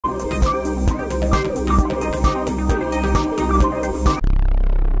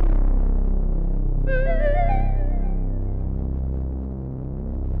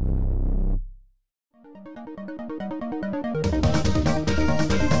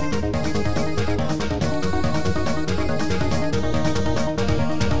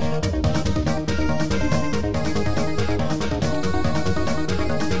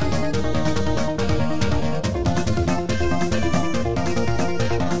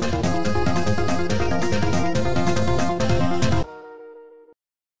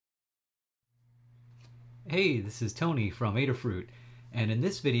Hey, this is Tony from Adafruit, and in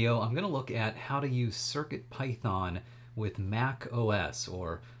this video I'm going to look at how to use CircuitPython with macOS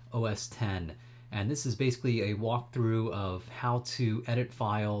or OS 10. And this is basically a walkthrough of how to edit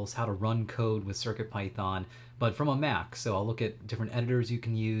files, how to run code with CircuitPython, but from a Mac. So I'll look at different editors you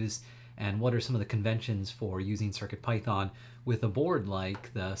can use and what are some of the conventions for using CircuitPython with a board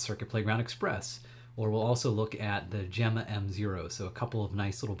like the Circuit Playground Express. Or we'll also look at the Gemma M0, so a couple of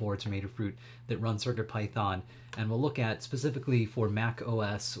nice little boards from Adafruit that run CircuitPython, and we'll look at specifically for Mac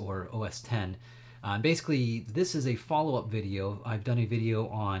OS or OS 10. Basically, this is a follow-up video. I've done a video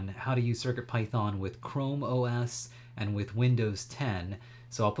on how to use CircuitPython with Chrome OS and with Windows 10.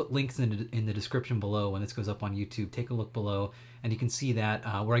 So I'll put links in the description below when this goes up on YouTube. Take a look below, and you can see that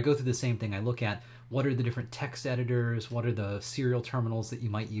where I go through the same thing. I look at what are the different text editors, what are the serial terminals that you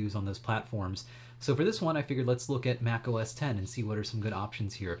might use on those platforms. So for this one, I figured let's look at Mac OS 10 and see what are some good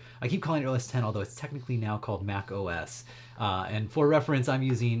options here. I keep calling it OS 10, although it's technically now called Mac OS. And for reference, I'm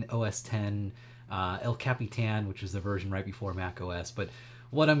using OS 10 El Capitan, which is the version right before Mac OS. But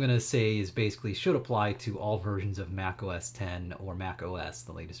what I'm going to say is basically should apply to all versions of Mac OS 10 or Mac OS,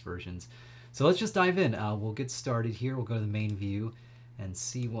 the latest versions. So let's just dive in. We'll get started here. We'll go to the main view and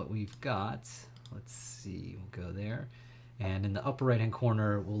see what we've got. Let's see, we'll go there. And in the upper right hand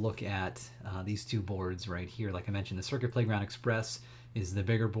corner, we'll look at these two boards right here. Like I mentioned, the Circuit Playground Express is the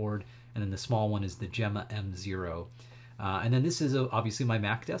bigger board, and then the small one is the Gemma M0. And then this is obviously my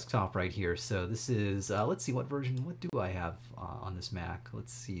Mac desktop right here. So this is, let's see, what version, what do I have on this Mac?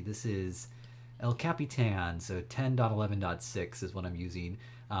 Let's see, this is El Capitan, so 10.11.6 is what I'm using.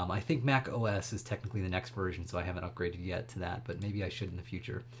 I think Mac OS is technically the next version, so I haven't upgraded yet to that, but maybe I should in the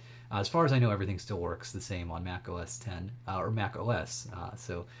future. As far as I know, everything still works the same on Mac OS 10 or Mac OS,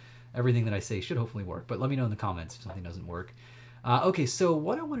 so everything that I say should hopefully work. But let me know in the comments if something doesn't work. Okay, so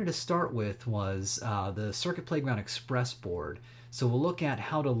what I wanted to start with was the Circuit Playground Express board. So we'll look at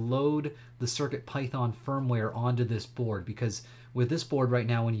how to load the CircuitPython firmware onto this board, because with this board right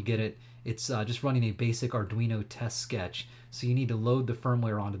now, when you get it, it's just running a basic Arduino test sketch. So you need to load the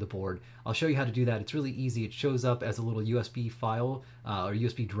firmware onto the board. I'll show you how to do that. It's really easy. It shows up as a little USB file or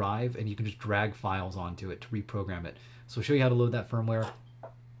USB drive, and you can just drag files onto it to reprogram it. So I'll show you how to load that firmware.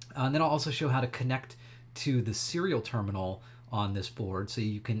 And then I'll also show how to connect to the serial terminal on this board so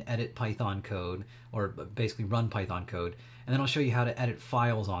you can edit Python code, or basically run Python code. And then I'll show you how to edit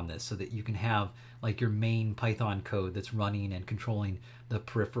files on this so that you can have like your main Python code that's running and controlling the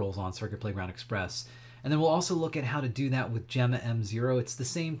peripherals on Circuit Playground Express. And then we'll also look at how to do that with Gemma M0. It's the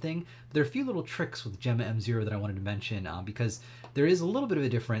same thing, but there are a few little tricks with Gemma M0 that I wanted to mention because there is a little bit of a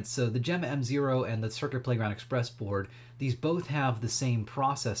difference. So the Gemma M0 and the Circuit Playground Express board, these both have the same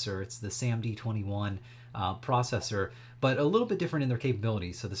processor. It's the SAMD21 processor, but a little bit different in their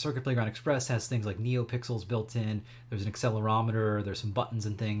capabilities. So the Circuit Playground Express has things like NeoPixels built in, there's an accelerometer, there's some buttons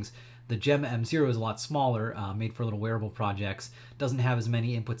and things. The Gemma M0 is a lot smaller, made for little wearable projects, doesn't have as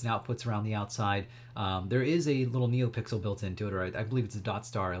many inputs and outputs around the outside. There is a little NeoPixel built into it, or I believe it's a dot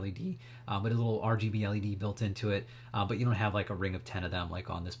star LED, but a little RGB LED built into it, but you don't have like a ring of 10 of them like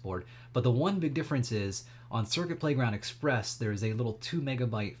on this board. But the one big difference is on Circuit Playground Express, there's a little 2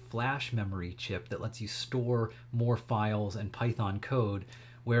 megabyte flash memory chip that lets you store more files and Python code,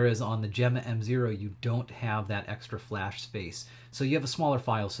 whereas on the Gemma M0 you don't have that extra flash space. So you have a smaller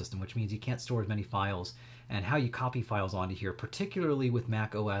file system, which means you can't store as many files, and how you copy files onto here, particularly with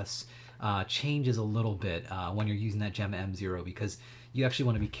Mac OS, changes a little bit when you're using that Gemma M0, because you actually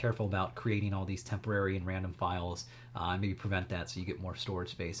want to be careful about creating all these temporary and random files and maybe prevent that so you get more storage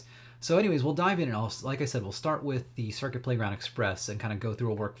space. So anyways, we'll dive in, and like I said, we'll start with the Circuit Playground Express and kind of go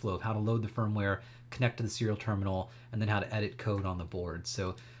through a workflow of how to load the firmware, connect to the serial terminal, and then how to edit code on the board.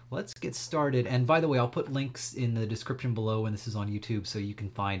 So let's get started. And by the way, I'll put links in the description below when this is on YouTube, so you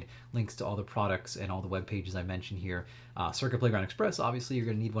can find links to all the products and all the web pages I mentioned here. Circuit Playground Express, obviously you're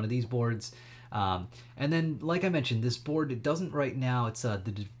going to need one of these boards. And then, like I mentioned, this board, it doesn't right now, it's the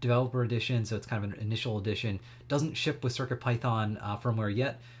developer edition, so it's kind of an initial edition, doesn't ship with CircuitPython firmware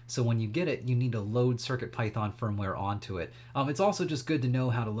yet. So when you get it, you need to load CircuitPython firmware onto it. It's also just good to know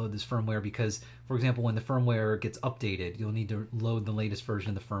how to load this firmware because, for example, when the firmware gets updated, you'll need to load the latest version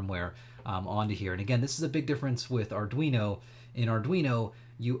of the firmware onto here. And again, this is a big difference with Arduino. In Arduino,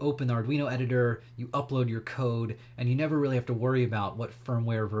 you open the Arduino editor, you upload your code, and you never really have to worry about what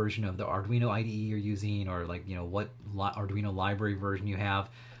firmware version of the Arduino IDE you're using, or like, you know, what Arduino library version you have.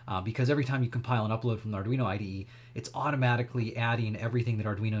 Because every time you compile and upload from the Arduino IDE, it's automatically adding everything that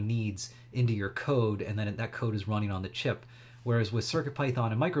Arduino needs into your code, and then that code is running on the chip. Whereas with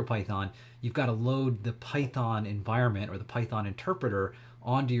CircuitPython and MicroPython, you've got to load the Python environment or the Python interpreter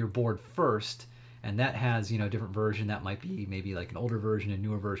onto your board first, and that has, you know, a different version. That might be maybe like an older version, a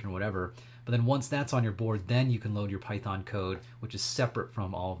newer version, or whatever. But then once that's on your board, then you can load your Python code, which is separate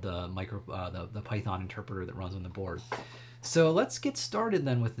from all of the the Python interpreter that runs on the board. So let's get started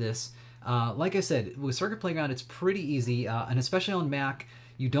then with this. Like I said, with Circuit Playground, it's pretty easy, and especially on Mac,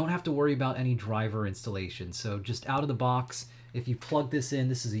 you don't have to worry about any driver installation. So just out of the box, if you plug this in,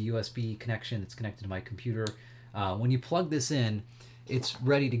 this is a USB connection that's connected to my computer. When you plug this in, it's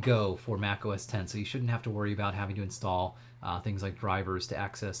ready to go for macOS 10, so you shouldn't have to worry about having to install things like drivers to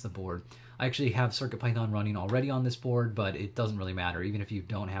access the board. I actually have CircuitPython running already on this board, but it doesn't really matter. Even if you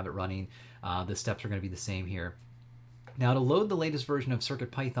don't have it running, the steps are going to be the same here. Now, to load the latest version of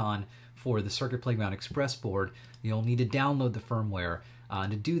CircuitPython for the Circuit Playground Express board, you'll need to download the firmware.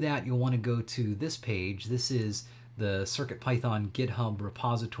 To do that, you'll want to go to this page. This is the CircuitPython GitHub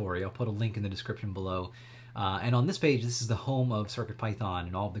repository. I'll put a link in the description below. And on this page, this is the home of CircuitPython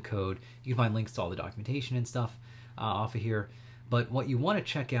and all of the code. You can find links to all the documentation and stuff off of here. But what you want to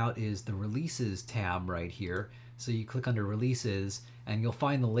check out is the Releases tab right here. So you click under Releases, and you'll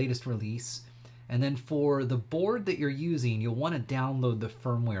find the latest release. And then for the board that you're using, you'll want to download the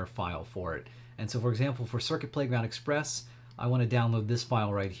firmware file for it. And so, for example, for Circuit Playground Express, I want to download this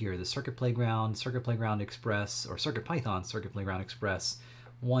file right here, the Circuit Playground Express, or CircuitPython Circuit Playground Express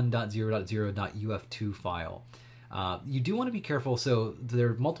 1.0.0.uf2 file. You do want to be careful. So there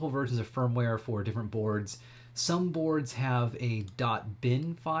are multiple versions of firmware for different boards. Some boards have a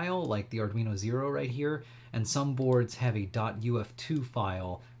 .bin file, like the Arduino Zero right here, and some boards have a .uf2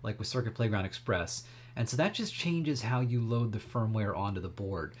 file, like with Circuit Playground Express. And so that just changes how you load the firmware onto the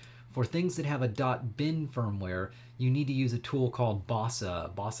board. For things that have a .bin firmware, you need to use a tool called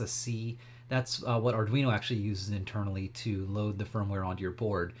Bossa C. That's what Arduino actually uses internally to load the firmware onto your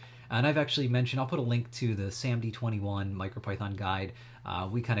board. And I've actually mentioned, I'll put a link to the SAMD21 MicroPython guide.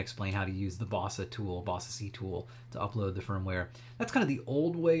 We kind of explain how to use the Bossa C tool to upload the firmware. That's kind of the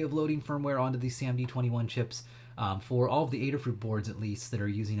old way of loading firmware onto these SAMD21 chips. For all of the Adafruit boards, at least, that are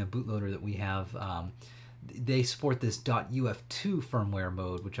using a bootloader that we have, they support this .uf2 firmware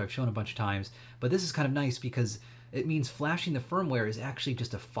mode, which I've shown a bunch of times. But this is kind of nice because it means flashing the firmware is actually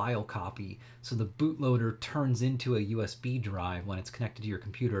just a file copy. So the bootloader turns into a USB drive when it's connected to your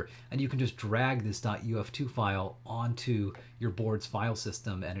computer, and you can just drag this .uf2 file onto your board's file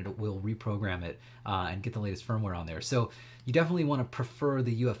system, and it will reprogram it and get the latest firmware on there. So you definitely want to prefer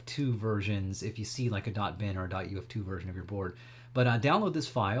the UF2 versions if you see like a .bin or a .uf2 version of your board. But download this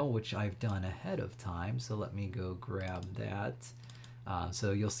file, which I've done ahead of time. So let me go grab that.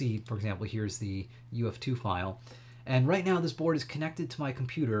 So you'll see, for example, here's the UF2 file. And right now this board is connected to my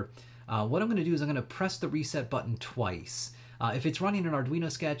computer. What I'm going to do is I'm going to press the reset button twice. If it's running an Arduino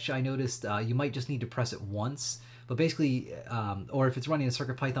sketch, I noticed you might just need to press it once. But basically, or if it's running a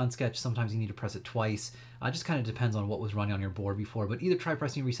CircuitPython sketch, sometimes you need to press it twice. It just kind of depends on what was running on your board before. But either try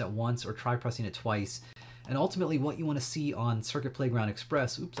pressing reset once or try pressing it twice. And ultimately, what you want to see on Circuit Playground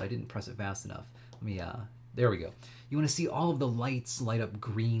Express, oops, I didn't press it fast enough. Let me, there we go. You want to see all of the lights light up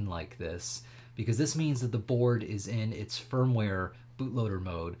green like this, because this means that the board is in its firmware bootloader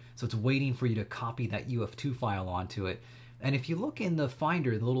mode. So it's waiting for you to copy that UF2 file onto it. And if you look in the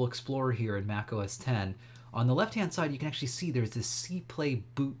Finder, the little Explorer here in macOS 10, on the left-hand side, you can actually see there's this CPlay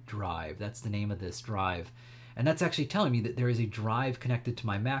boot drive. That's the name of this drive. And that's actually telling me that there is a drive connected to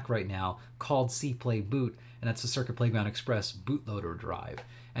my Mac right now called CPlay boot, and that's the Circuit Playground Express bootloader drive.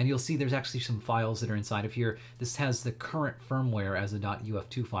 And you'll see there's actually some files that are inside of here. This has the current firmware as a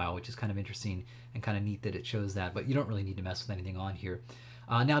 .uf2 file, which is kind of interesting and kind of neat that it shows that, but you don't really need to mess with anything on here.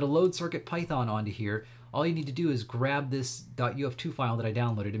 Now to load CircuitPython onto here, all you need to do is grab this .uf2 file that I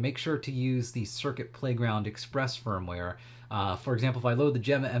downloaded and make sure to use the Circuit Playground Express firmware. For example, if I load the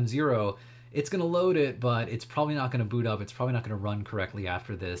Gemma M0, it's going to load it, but it's probably not going to boot up. It's probably not going to run correctly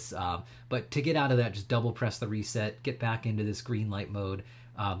after this. But to get out of that, just double press the reset, get back into this green light mode.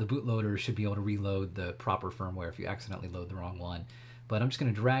 The bootloader should be able to reload the proper firmware if you accidentally load the wrong one. But I'm just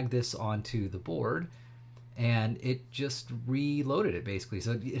going to drag this onto the board, and it just reloaded it basically.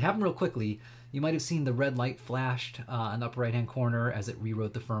 So it happened real quickly. You might have seen the red light flashed in the upper right hand corner as it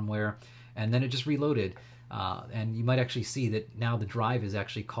rewrote the firmware, and then it just reloaded. And you might actually see that now the drive is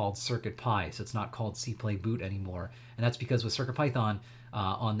actually called CircuitPy, so it's not called CPlay boot anymore. And that's because with CircuitPython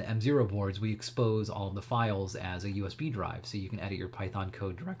on the M0 boards, we expose all of the files as a USB drive, so you can edit your Python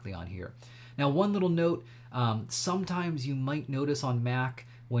code directly on here. Now, one little note, sometimes you might notice on Mac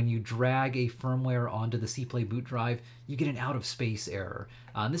when you drag a firmware onto the Cplay boot drive, you get an out of space error.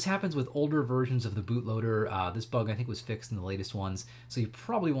 And this happens with older versions of the bootloader. This bug I think was fixed in the latest ones, so you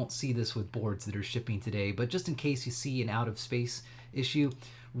probably won't see this with boards that are shipping today, but just in case you see an out of space issue,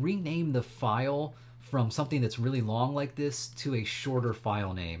 rename the file from something that's really long like this to a shorter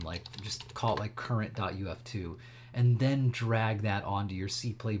file name, like just call it like current.uf2, and then drag that onto your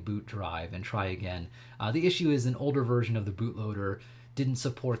Cplay boot drive and try again. The issue is an older version of the bootloader didn't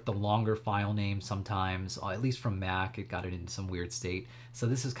support the longer file name sometimes, at least from Mac. It got it in some weird state. So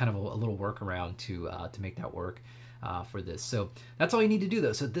this is kind of a little workaround to make that work for this. So that's all you need to do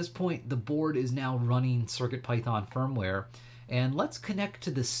though. So at this point, the board is now running CircuitPython firmware. And let's connect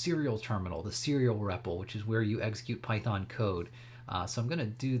to the serial terminal, the serial REPL, which is where you execute Python code. So I'm going to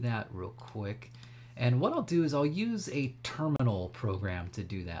do that real quick. And what I'll do is I'll use a terminal program to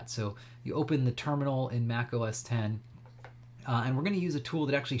do that. So you open the terminal in macOS 10, and we're going to use a tool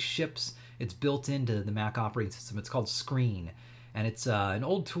that actually ships. It's built into the Mac operating system. It's called Screen. And it's an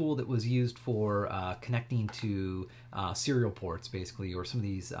old tool that was used for connecting to serial ports, basically, or some of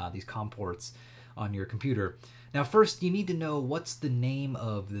these COM ports on your computer. Now first, you need to know what's the name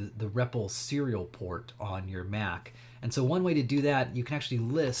of the REPL serial port on your Mac. And so one way to do that, you can actually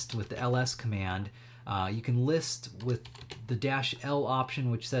list with the ls command. You can list with the -l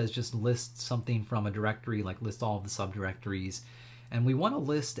option, which says just list something from a directory, like list all of the subdirectories. And we want to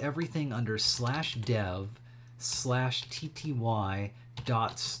list everything under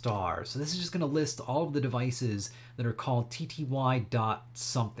 /dev/tty.star. So this is just going to list all of the devices that are called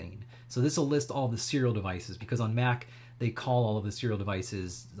tty.something. So this will list all the serial devices, because on Mac they call all of the serial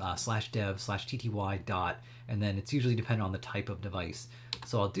devices /dev/tty. And then it's usually dependent on the type of device.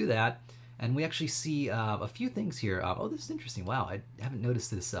 So I'll do that, and we actually see a few things here. Oh, this is interesting. Wow, I haven't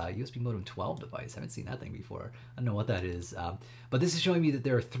noticed this USB modem 12 device. I haven't seen that thing before. I don't know what that is. But this is showing me that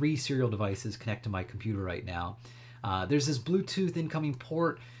there are 3 serial devices connected to my computer right now. There's this Bluetooth incoming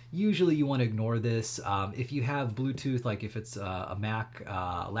port. Usually you want to ignore this. If you have Bluetooth, like if it's a Mac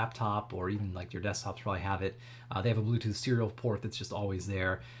laptop, or even like your desktops probably have it, they have a Bluetooth serial port that's just always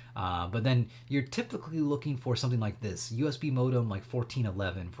there. But then you're typically looking for something like this, USB modem like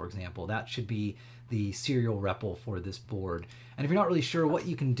 1411, for example. That should be the serial REPL for this board. And if you're not really sure, what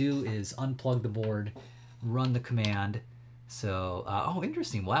you can do is unplug the board, run the command. So, oh,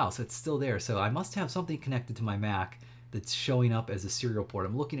 interesting. Wow, so it's still there. So I must have something connected to my Mac that's showing up as a serial port.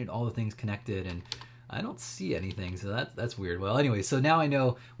 I'm looking at all the things connected and I don't see anything, so that's weird. Well, anyway, so now I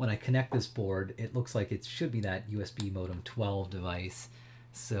know when I connect this board, it looks like it should be that USB modem 12 device.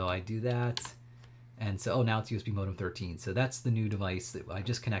 So I do that, and so, oh, now it's USB modem 13. So that's the new device that I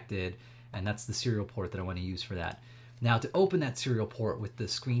just connected, and that's the serial port that I want to use for that. Now to open that serial port with the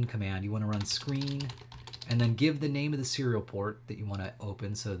screen command, you want to run screen, and then give the name of the serial port that you want to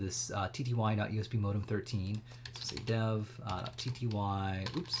open. So this tty.usb modem 13. So say dev.tty,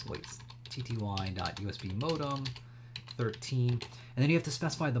 tty.usb modem 13. And then you have to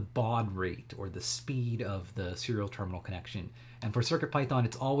specify the baud rate, or the speed of the serial terminal connection. And for CircuitPython,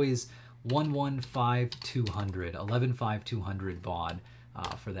 it's always 115200 baud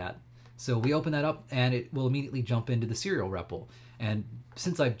for that. So we open that up and it will immediately jump into the serial REPL. And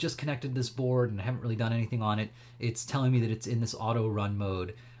since I've just connected this board and I haven't really done anything on it, it's telling me that it's in this auto run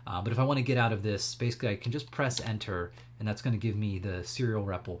mode. But if I want to get out of this, basically I can just press enter, and that's going to give me the serial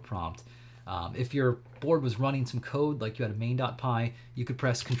REPL prompt. If your board was running some code, like you had a main.py, you could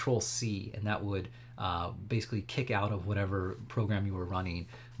press Control-C, and that would basically kick out of whatever program you were running.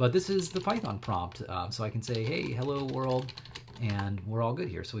 But this is the Python prompt, so I can say, hey, hello world, and we're all good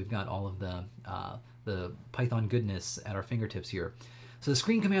here. So we've got all of the Python goodness at our fingertips here. So the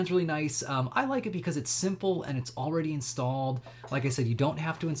screen command's really nice. I like it because it's simple and it's already installed. Like I said, you don't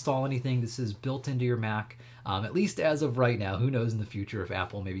have to install anything. This is built into your Mac, at least as of right now. Who knows in the future if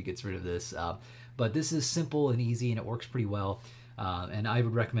Apple maybe gets rid of this. But this is simple and easy, and it works pretty well. And I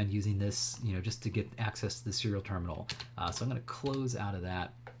would recommend using this, just to get access to the serial terminal. So I'm going to close out of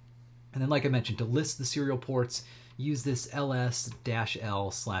that. And then, like I mentioned, to list the serial ports, use this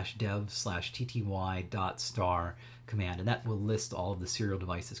ls-l/dev/tty.star command, and that will list all of the serial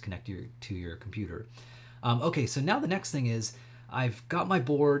devices connected to your computer. Okay, so now the next thing is, I've got my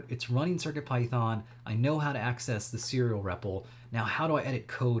board, it's running CircuitPython, I know how to access the serial REPL. Now how do I edit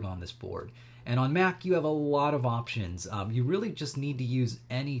code on this board? And on Mac, you have a lot of options. You really just need to use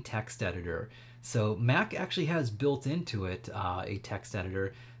any text editor. So Mac actually has built into it a text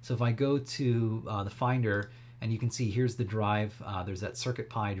editor. So if I go to the Finder, and you can see here's the drive, there's that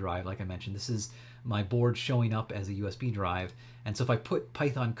CircuitPy drive, like I mentioned. This is my board showing up as a USB drive. And so if I put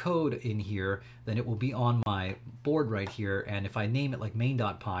Python code in here, then it will be on my board right here. And if I name it like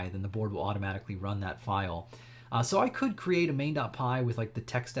main.py, then the board will automatically run that file. So I could create a main.py with like the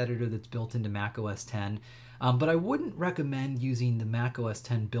text editor that's built into macOS 10, but I wouldn't recommend using the macOS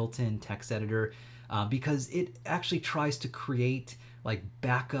 10 built-in text editor because it actually tries to create like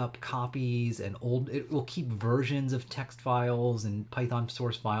backup copies and it will keep versions of text files and Python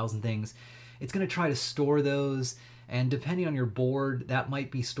source files and things. It's going to try to store those, and depending on your board, that might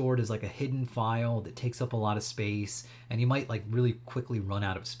be stored as like a hidden file that takes up a lot of space, and you might like really quickly run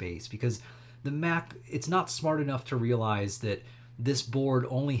out of space because the Mac, it's not smart enough to realize that this board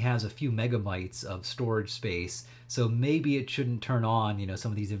only has a few megabytes of storage space, so maybe it shouldn't turn on, you know,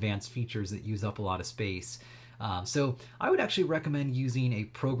 some of these advanced features that use up a lot of space. So I would actually recommend using a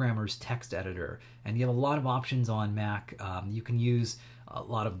programmer's text editor, and you have a lot of options on Mac. You can use a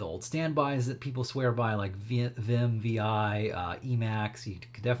lot of the old standbys that people swear by, like Vim, VI, Emacs. You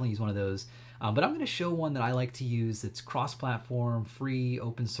could definitely use one of those. But I'm going to show one that I like to use that's cross-platform, free,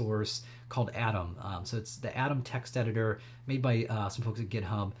 open source, called Atom. So it's the Atom text editor made by some folks at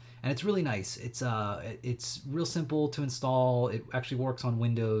GitHub, and it's really nice. It's real simple to install. It actually works on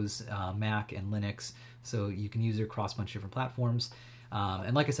Windows, Mac, and Linux, so you can use it across a bunch of different platforms.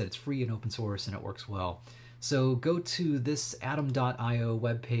 And like I said, it's free and open source, and it works well. So go to this atom.io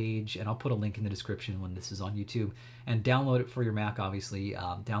webpage, and I'll put a link in the description when this is on YouTube, and download it for your Mac, obviously.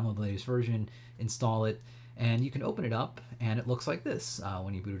 Download the latest version, install it, and you can open it up, and it looks like this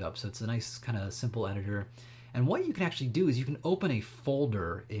when you boot it up. So it's a nice kind of simple editor. And what you can actually do is you can open a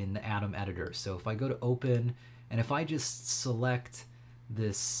folder in the Atom editor. So if I go to open, and if I just select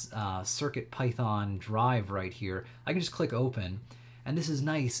this CircuitPython drive right here, I can just click open. And this is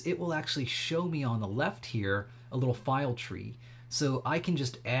nice. It will actually show me on the left here a little file tree. So I can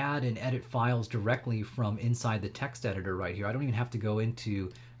just add and edit files directly from inside the text editor right here. I don't even have to go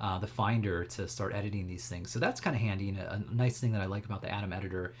into the Finder to start editing these things. So that's kind of handy and a nice thing that I like about the Atom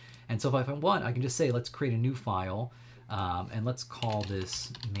editor. And so if I want, I can just say, let's create a new file, and let's call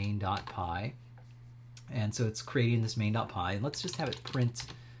this main.py. And so it's creating this main.py, and let's just have it print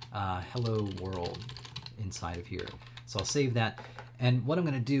hello world inside of here. So I'll save that. And what I'm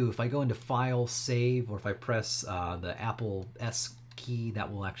going to do, if I go into File, Save, or if I press the Apple S key,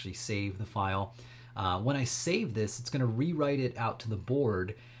 that will actually save the file. When I save this, it's going to rewrite it out to the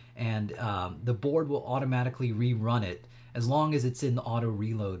board, and the board will automatically rerun it as long as it's in the auto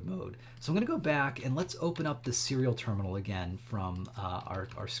reload mode. So I'm going to go back, and let's open up the serial terminal again from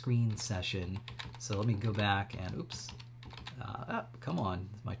our screen session. So let me go back and, oops. Come on,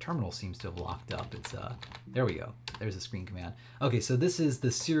 my terminal seems to have locked up. It's there we go. There's the screen command. Okay, so this is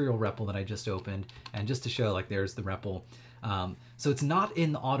the serial REPL that I just opened, and just to show, like, there's the REPL. So it's not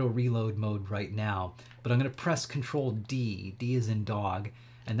in the auto reload mode right now, but I'm going to press Control D. D is in dog,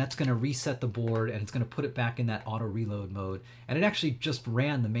 and that's going to reset the board, and it's going to put it back in that auto reload mode. And it actually just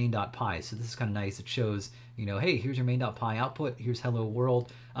ran the main.py, so this is kind of nice. It shows, you know, hey, here's your main.py output, here's hello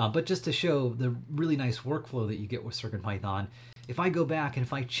world. But just to show the really nice workflow that you get with CircuitPython, if I go back and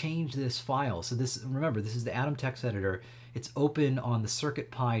if I change this file, so this, remember, this is the Atom text editor. It's open on the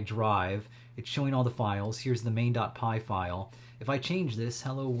CircuitPy drive. It's showing all the files. Here's the main.py file. If I change this,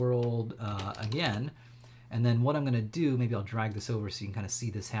 hello world again, and then what I'm going to do, maybe I'll drag this over so you can kind of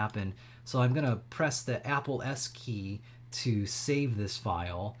see this happen. So I'm going to press the Apple S key to save this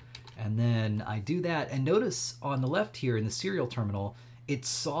file, and then I do that, and notice on the left here in the serial terminal, it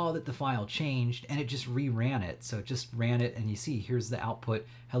saw that the file changed, and it just reran it. So it just ran it, and you see here's the output,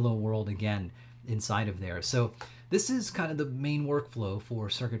 hello world again, inside of there. So this is kind of the main workflow for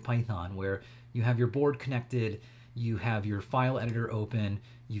CircuitPython, where you have your board connected, you have your file editor open,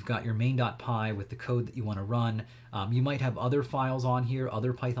 you've got your main.py with the code that you want to run. You might have other files on here,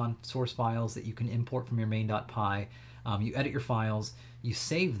 other Python source files that you can import from your main.py. You edit your files, you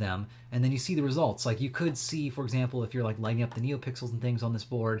save them, and then you see the results. Like you could see, for example, if you're like lighting up the NeoPixels and things on this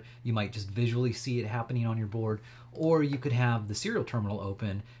board, you might just visually see it happening on your board, or you could have the serial terminal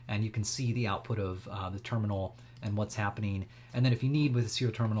open and you can see the output of the terminal and what's happening. And then if you need with the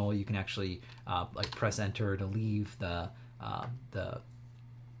serial terminal, you can actually like press enter to leave the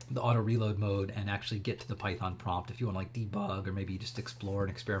auto reload mode and actually get to the Python prompt if you want to like debug or maybe just explore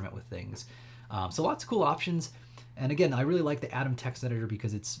and experiment with things. So lots of cool options. And again, I really like the Atom text editor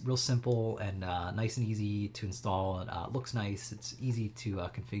because it's real simple and nice and easy to install, and it looks nice. It's easy to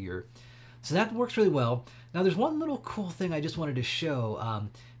configure. So that works really well. Now there's one little cool thing I just wanted to show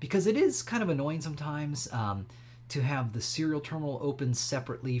because it is kind of annoying sometimes to have the serial terminal open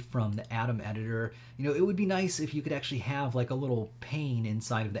separately from the Atom editor. You know, it would be nice if you could actually have like a little pane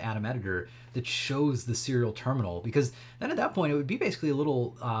inside of the Atom editor that shows the serial terminal, because then at that point it would be basically a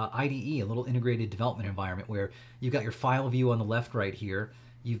little IDE, a little integrated development environment where you've got your file view on the left right here,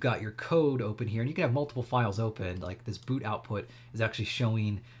 you've got your code open here, and you can have multiple files open. Like this boot output is actually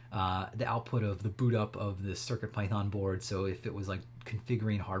showing the output of the boot up of the CircuitPython board. So if it was like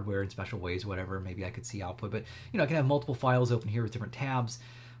configuring hardware in special ways, whatever, maybe I could see output. But you know, I can have multiple files open here with different tabs.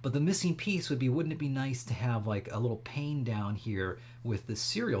 But the missing piece would be, wouldn't it be nice to have like a little pane down here with the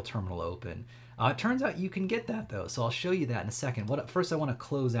serial terminal open? It turns out you can get that though, so I'll show you that in a second. First I want to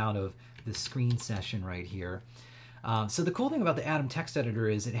close out of this screen session right here. So the cool thing about the Atom text editor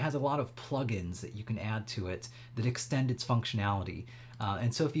is it has a lot of plugins that you can add to it that extend its functionality.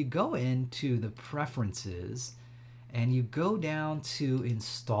 And so if you go into the preferences and you go down to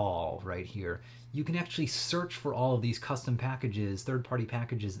install right here, you can actually search for all of these custom packages, third-party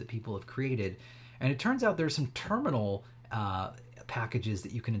packages that people have created. And it turns out there's some terminal packages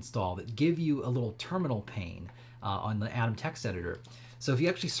that you can install that give you a little terminal pane on the Atom text editor. So if you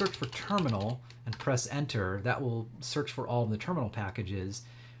actually search for terminal and press enter, that will search for all of the terminal packages.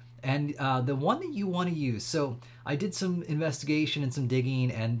 And the one that you want to use, so I did some investigation and some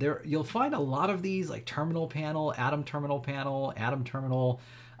digging, and there you'll find a lot of these, like terminal panel, Atom terminal.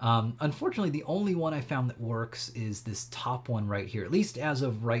 Unfortunately, the only one I found that works is this top one right here, at least as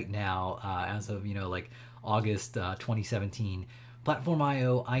of right now, as of, you know, like August 2017,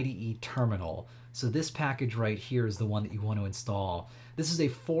 Platform.io IDE terminal. So this package right here is the one that you want to install. This is a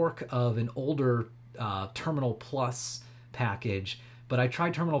fork of an older Terminal Plus package, but I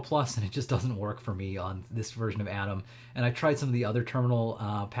tried Terminal Plus and it just doesn't work for me on this version of Atom. And I tried some of the other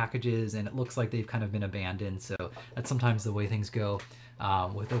terminal packages and it looks like they've kind of been abandoned. So that's sometimes the way things go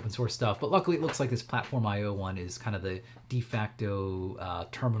with open source stuff. But luckily it looks like this Platform.io one is kind of the de facto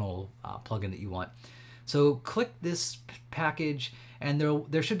terminal plugin that you want. So click this package and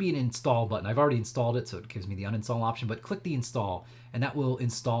there should be an install button. I've already installed it, so it gives me the uninstall option, but click the install and that will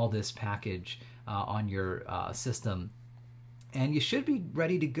install this package on your system. And you should be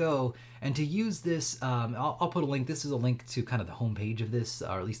ready to go. And to use this, I'll put a link. This is a link to kind of the home page of this,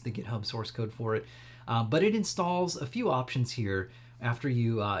 or at least the GitHub source code for it. But it installs a few options here after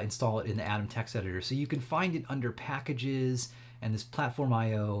you install it in the Atom text editor. So you can find it under packages and this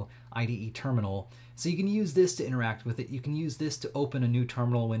Platform.io IDE terminal. So you can use this to interact with it. You can use this to open a new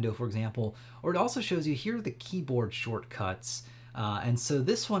terminal window, for example, or it also shows you here are the keyboard shortcuts. And so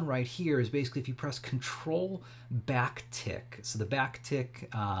this one right here is basically if you press Control backtick. So the backtick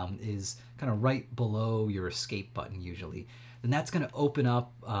is kind of right below your escape button usually. Then that's going to open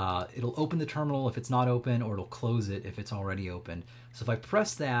up, it'll open the terminal if it's not open, or it'll close it if it's already open. So if I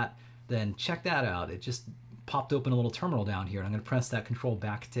press that, then check that out. It just popped open a little terminal down here. And I'm going to press that Control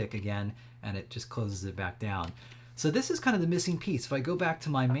backtick again, and it just closes it back down. So this is kind of the missing piece. If I go back to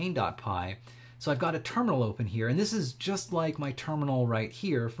my main.py, so I've got a terminal open here, and this is just like my terminal right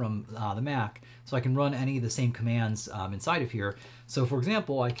here from the Mac, so I can run any of the same commands inside of here. So for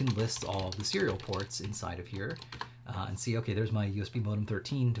example, I can list all of the serial ports inside of here and see, okay, there's my USB modem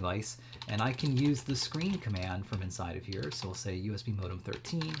 13 device, and I can use the screen command from inside of here. So we'll say USB modem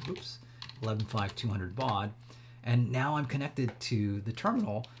 13, oops, 115200 baud, and now I'm connected to the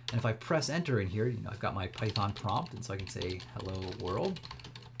terminal, and if I press enter in here, you know, I've got my Python prompt, and so I can say hello world.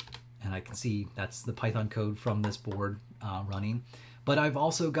 And I can see that's the Python code from this board running. But I've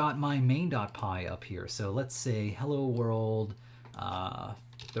also got my main.py up here. So let's say hello world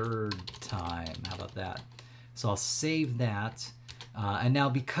third time. How about that? So I'll save that. And now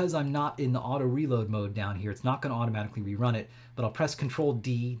because I'm not in the auto reload mode down here, it's not going to automatically rerun it. But I'll press Control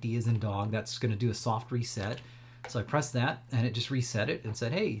D, D as in dog. That's going to do a soft reset. So I pressed that and it just reset it and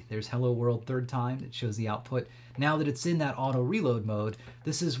said, hey, there's hello world third time. It shows the output. Now that it's in that auto reload mode,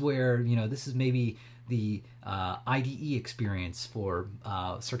 this is where, you know, this is maybe the IDE experience for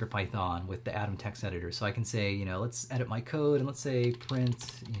CircuitPython with the Atom text editor. So I can say, you know, let's edit my code and let's say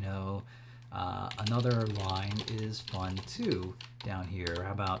print, you know, another line is fun too down here.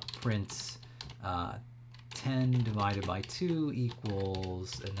 How about print 10 divided by 2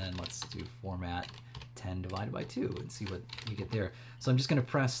 equals, and then let's do format 10 divided by 2 and see what you get there. So I'm just going to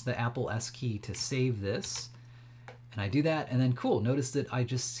press the Apple S key to save this. And I do that, and then cool, notice that I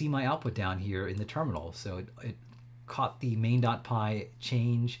just see my output down here in the terminal. So it caught the main.py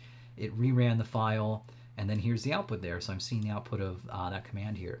change, it reran the file, and then here's the output there. So I'm seeing the output of that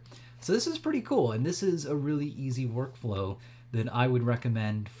command here. So this is pretty cool, and this is a really easy workflow that I would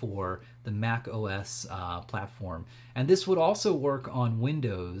recommend for the Mac OS platform. And this would also work on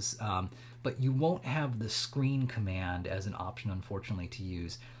Windows, but you won't have the screen command as an option, unfortunately, to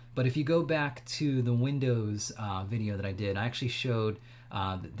use. But if you go back to the Windows video that I did, I actually showed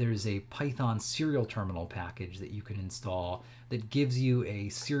that there's a Python serial terminal package that you can install that gives you a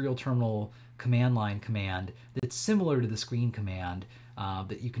serial terminal command line command that's similar to the screen command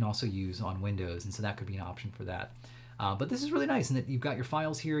that you can also use on Windows, and so that could be an option for that. But this is really nice in that you've got your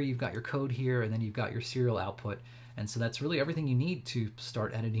files here, you've got your code here, and then you've got your serial output. And so that's really everything you need to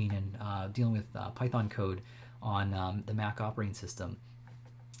start editing and dealing with Python code on the Mac operating system.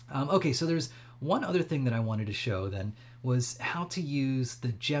 Okay, so there's one other thing that I wanted to show then was how to use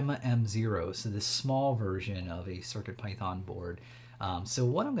the Gemma M0, so this small version of a CircuitPython board. So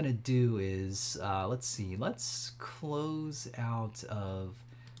what I'm going to do is, let's close out of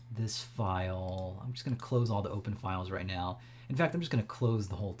this file. I'm just going to close all the open files right now. In fact, I'm just going to close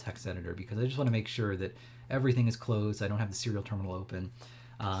the whole text editor because I just want to make sure that everything is closed. I don't have the serial terminal open.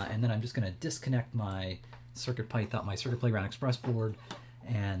 And then I'm just going to disconnect my CircuitPython, my Circuit Playground Express board,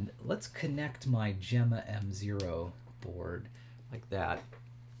 and let's connect my Gemma M0 board like that.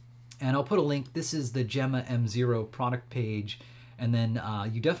 And I'll put a link. This is the Gemma M0 product page. And then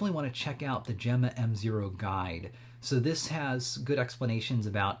you definitely want to check out the Gemma M0 guide. So this has good explanations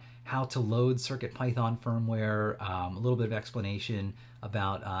about how to load CircuitPython firmware, a little bit of explanation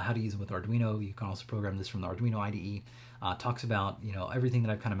about how to use it with Arduino. You can also program this from the Arduino IDE. Talks about everything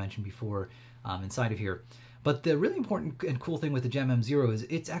that I've kind of mentioned before inside of here. But the really important and cool thing with the Gemma M0 is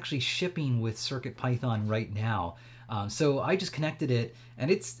it's actually shipping with CircuitPython right now. So I just connected it,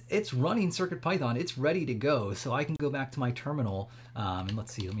 and it's running CircuitPython. It's ready to go. So I can go back to my terminal, and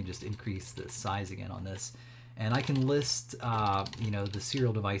let's see. Let me just increase the size again on this, and I can list the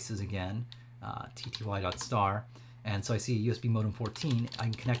serial devices again, tty.star, and so I see a USB modem 14. I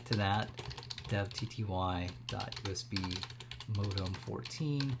can connect to that, dev tty.usb modem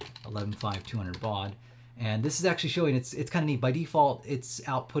 14 115200 baud. And this is actually showing, it's kind of neat. By default, it's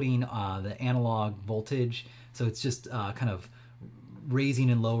outputting the analog voltage. So it's just kind of raising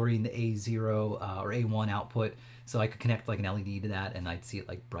and lowering the A0 or A1 output. So I could connect like an LED to that and I'd see it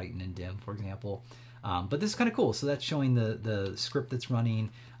like brighten and dim, for example. But this is kind of cool. So that's showing the script that's running.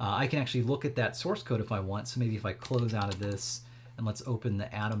 I can actually look at that source code if I want. So maybe if I close out of this and let's open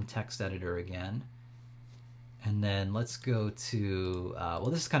the Atom text editor again. And then let's go to,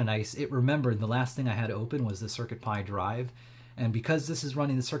 well, this is kind of nice. It remembered the last thing I had open was the CircuitPy drive. And because this is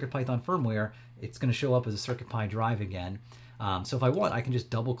running the CircuitPython firmware, it's going to show up as a CircuitPy drive again. So if I want, I can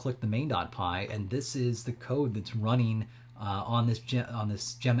just double click the main.py, and this is the code that's running on this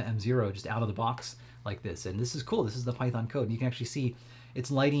Gemma M0 just out of the box like this. And this is cool. This is the Python code. And you can actually see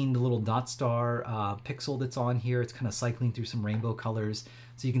it's lighting the little dot star pixel that's on here. It's kind of cycling through some rainbow colors.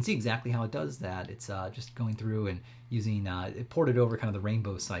 So you can see exactly how it does that. It's just going through and using, it ported over kind of the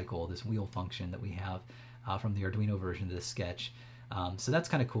rainbow cycle, this wheel function that we have from the Arduino version of this sketch. So that's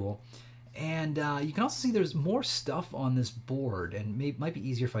kind of cool. And you can also see there's more stuff on this board, and it might be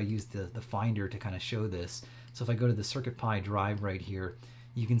easier if I use the Finder to kind of show this. So if I go to the CircuitPy drive right here,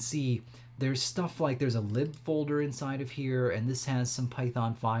 you can see there's stuff like there's a lib folder inside of here, and this has some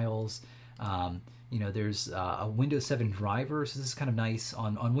Python files. There's a Windows 7 driver, so this is kind of nice.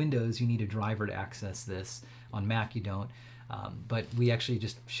 On Windows, you need a driver to access this. On Mac, you don't. But we actually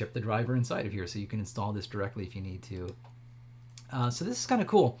just ship the driver inside of here, so you can install this directly if you need to. So this is kind of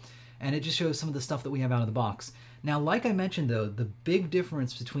cool, and it just shows some of the stuff that we have out of the box. Now, like I mentioned, though, the big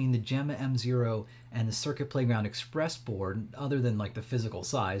difference between the Gemma M0 and the Circuit Playground Express board, other than like the physical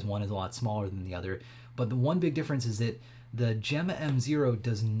size, one is a lot smaller than the other, but the one big difference is that the Gemma M0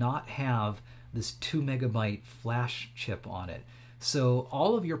 does not have this 2 megabyte flash chip on it. So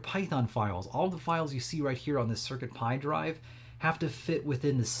all of your Python files, all of the files you see right here on this CircuitPy drive, have to fit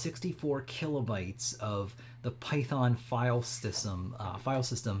within the 64 kilobytes of the Python file system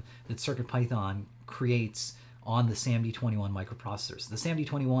that CircuitPython creates on the SAMD21 microprocessor. So the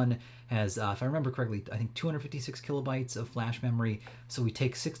SAMD21 has, if I remember correctly, I think 256 kilobytes of flash memory. So we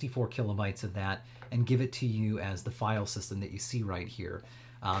take 64 kilobytes of that and give it to you as the file system that you see right here.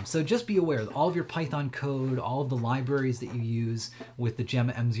 So just be aware that all of your Python code, all of the libraries that you use with the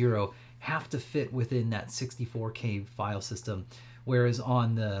Gemma M0 have to fit within that 64K file system. Whereas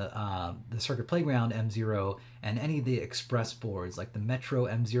on the Circuit Playground M0 and any of the Express boards, like the Metro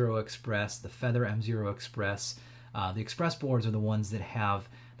M0 Express, the Feather M0 Express, the Express boards are the ones that have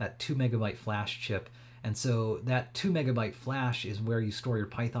that 2 megabyte flash chip. And so that 2 megabyte flash is where you store your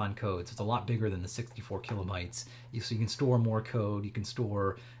Python code. So it's a lot bigger than the 64 kilobytes. So you can store more code, you can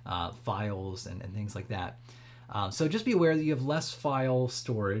store files and things like that. So just be aware that you have less file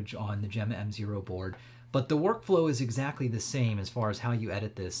storage on the Gemma M0 board, but the workflow is exactly the same as far as how you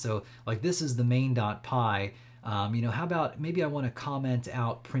edit this. So like this is the main.py. How about maybe I want to comment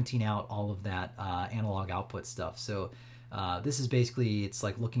out printing out all of that analog output stuff. So this is basically, it's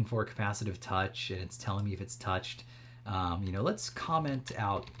like looking for a capacitive touch and it's telling me if it's touched. Let's comment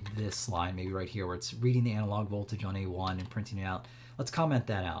out this line maybe right here where it's reading the analog voltage on A1 and printing it out. Let's comment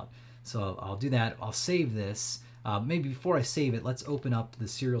that out. So I'll do that. I'll save this. Maybe before I save it, let's open up the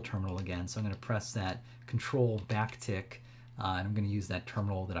serial terminal again. So I'm going to press that control backtick, and I'm going to use that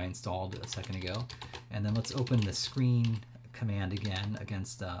terminal that I installed a second ago. And then let's open the screen command again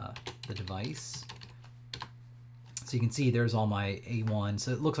against the device. So you can see there's all my A1.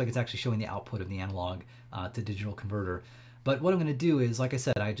 So it looks like it's actually showing the output of the analog to digital converter. But what I'm going to do is, like I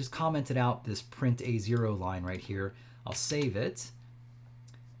said, I just commented out this print A0 line right here. I'll save it.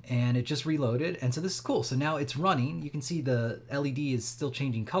 And it just reloaded, and so this is cool. So now it's running. You can see the LED is still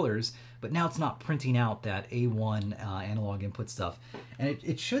changing colors, but now it's not printing out that A1 analog input stuff. And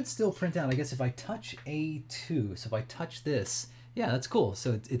it should still print out, I guess, if I touch A2. So if I touch this, yeah, that's cool.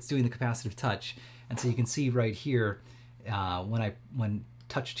 So it's doing the capacitive touch. And so you can see right here, when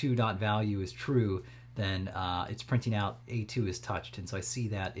touch2.value is true, then it's printing out A2 is touched. And so I see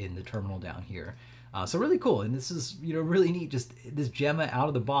that in the terminal down here. So really cool, and this is really neat. Just this Gemma out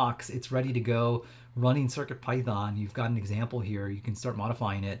of the box, it's ready to go, running CircuitPython. You've got an example here. You can start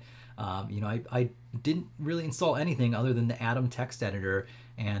modifying it. I didn't really install anything other than the Atom text editor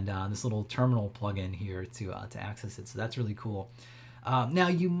and this little terminal plugin here to access it. So that's really cool. Now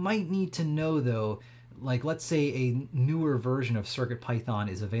you might need to know though, like let's say a newer version of CircuitPython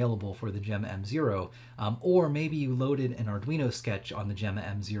is available for the Gemma M0, or maybe you loaded an Arduino sketch on the Gemma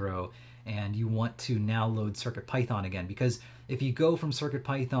M0 and you want to now load CircuitPython again, because if you go from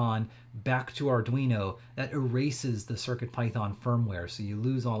CircuitPython back to Arduino, that erases the CircuitPython firmware, so you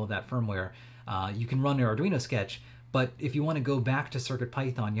lose all of that firmware. You can run your Arduino sketch, but if you want to go back to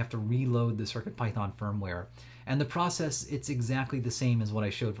CircuitPython, you have to reload the CircuitPython firmware. And the process, it's exactly the same as what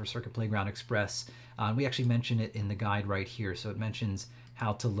I showed for Circuit Playground Express. We actually mention it in the guide right here, so it mentions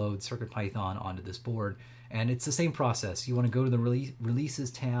how to load CircuitPython onto this board. And it's the same process. You want to go to the releases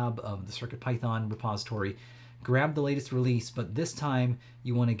tab of the CircuitPython repository, grab the latest release, but this time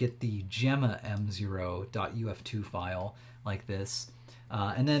you want to get the Gemma M0.uf2 file like this,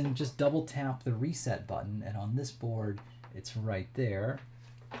 and then just double tap the reset button, and on this board it's right there.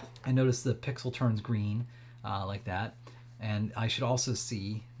 And notice the pixel turns green like that. And I should also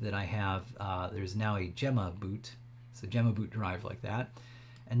see that I have, there's now a Gemma boot, so Gemma boot drive like that.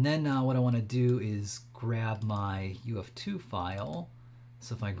 And then what I want to do is grab my UF2 file.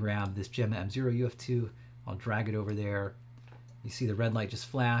 So if I grab this Gemma M0 UF2, I'll drag it over there. You see the red light just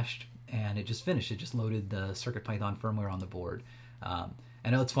flashed, and it just finished. It just loaded the CircuitPython firmware on the board. I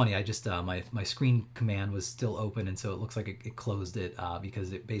know it's funny, I just, my screen command was still open, and so it looks like it closed it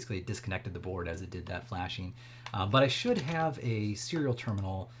because it basically disconnected the board as it did that flashing. But I should have a serial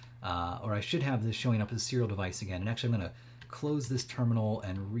terminal, or I should have this showing up as a serial device again. And actually I'm going to close this terminal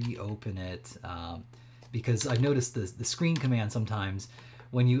and reopen it because I've noticed the screen command sometimes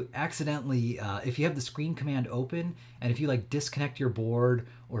when you accidentally, if you have the screen command open and if you like disconnect your board,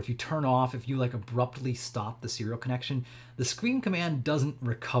 or if you turn off, if you like abruptly stop the serial connection, the screen command doesn't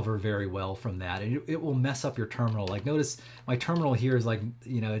recover very well from that, and it will mess up your terminal. Like notice my terminal here is like,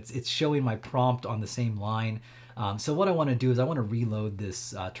 it's showing my prompt on the same line. So what I want to do is I want to reload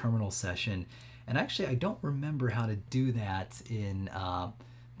this terminal session. And actually, I don't remember how to do that in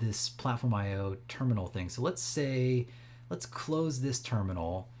this Platform IO terminal thing. So let's close this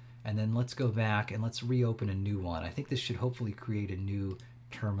terminal, and then let's go back and let's reopen a new one. I think this should hopefully create a new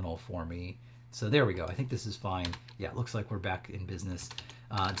terminal for me. So there we go. I think this is fine. Yeah, it looks like we're back in business.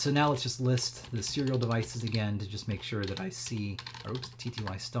 So now let's just list the serial devices again to just make sure that I see, oops,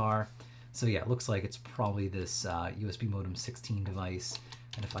 TTY star. So yeah, it looks like it's probably this USB modem 16 device.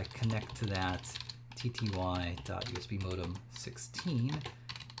 And if I connect to that tty.usb modem 16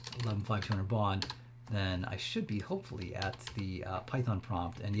 115200 baud, then I should be hopefully at the Python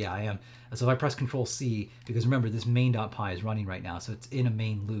prompt. And yeah, I am. So if I press Control C, because remember this main.py is running right now, so it's in a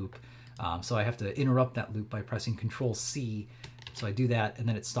main loop. So I have to interrupt that loop by pressing Control C. So I do that, and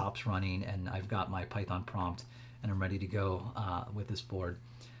then it stops running, and I've got my Python prompt, and I'm ready to go with this board.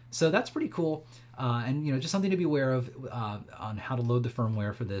 So that's pretty cool, and just something to be aware of on how to load the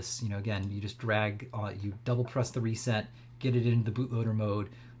firmware for this. Again, you just drag, you double press the reset, get it into the bootloader mode.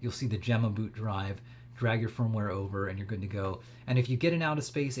 You'll see the Gemma boot drive. drag your firmware over, and you're good to go. And if you get an out of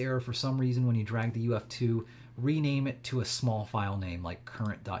space error for some reason when you drag the UF2, rename it to a small file name like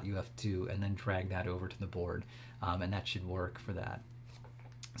current.uf2 and then drag that over to the board, and that should work for that.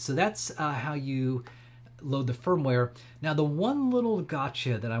 So that's how you load the firmware. Now the one little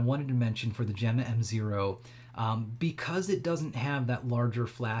gotcha that I wanted to mention for the Gemma M0, because it doesn't have that larger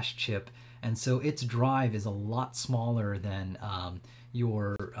flash chip, and so its drive is a lot smaller than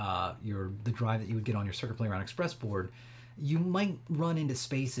the drive that you would get on your Circuit Playground Express board, you might run into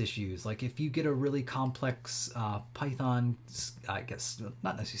space issues. Like if you get a really complex Python, I guess,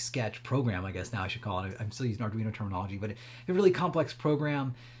 not necessarily sketch, program, I guess now I should call it. I'm still using Arduino terminology, but a really complex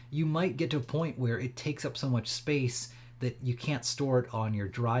program, you might get to a point where it takes up so much space that you can't store it on your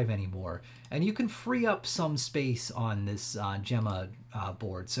drive anymore. And you can free up some space on this Gemma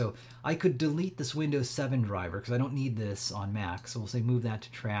board. So I could delete this Windows 7 driver because I don't need this on Mac. So we'll say move that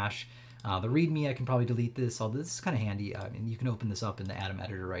to trash. The README, I can probably delete this, although this is kind of handy. I mean, you can open this up in the Atom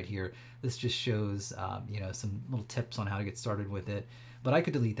editor right here. This just shows some little tips on how to get started with it. But I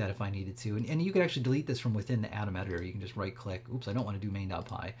could delete that if I needed to. And you could actually delete this from within the Atom editor. You can just right click. Oops, I don't want to do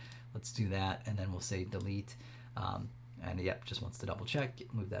main.py. Let's do that, and then we'll say delete. And yep, just wants to double check,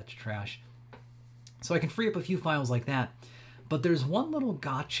 move that to trash. So I can free up a few files like that. But there's one little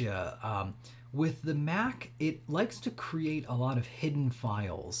gotcha. With the Mac, it likes to create a lot of hidden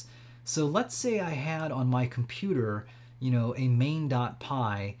files. So let's say I had on my computer, a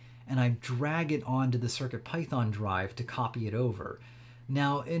main.py, and I drag it onto the CircuitPython drive to copy it over.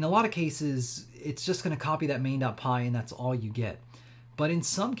 Now, in a lot of cases, it's just going to copy that main.py and that's all you get. But in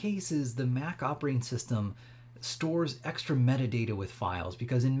some cases, the Mac operating system stores extra metadata with files,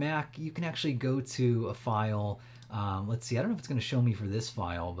 because in Mac, you can actually go to a file. Let's see, I don't know if it's going to show me for this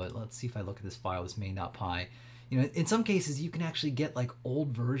file, but let's see if I look at this file, this main.py. In some cases, you can actually get like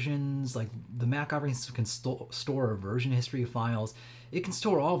old versions, like the Mac operating system can store a version history of files. It can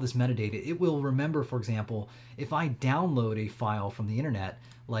store all of this metadata. It will remember, for example, if I download a file from the internet,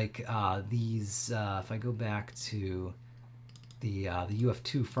 like if I go back to the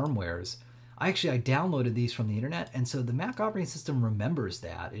UF2 firmwares, I downloaded these from the internet, and so the Mac operating system remembers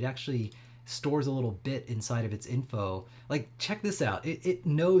that. It actually stores a little bit inside of its info. Like, check this out. It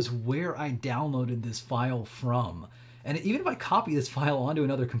knows where I downloaded this file from. And even if I copy this file onto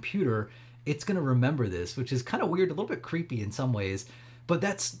another computer, it's going to remember this, which is kind of weird, a little bit creepy in some ways. But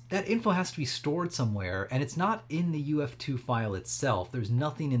that info has to be stored somewhere, and it's not in the UF2 file itself. There's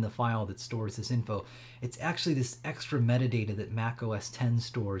nothing in the file that stores this info. It's actually this extra metadata that macOS 10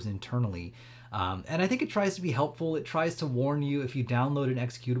 stores internally. And I think it tries to be helpful. It tries to warn you if you download an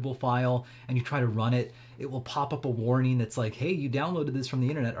executable file and you try to run it, it will pop up a warning that's like, hey, you downloaded this from the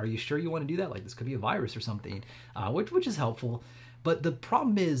internet. Are you sure you want to do that? Like, this could be a virus or something, which is helpful. But the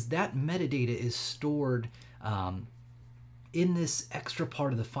problem is that metadata is stored in this extra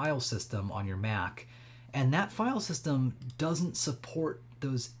part of the file system on your Mac. And that file system doesn't support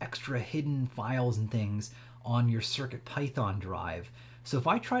those extra hidden files and things on your CircuitPython drive. So if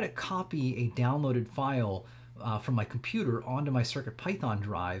I try to copy a downloaded file from my computer onto my CircuitPython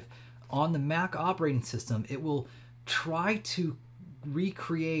drive, on the Mac operating system, it will try to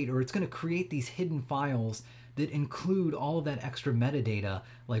recreate, or it's going to create these hidden files that include all of that extra metadata,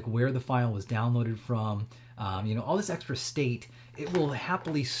 like where the file was downloaded from, all this extra state. It will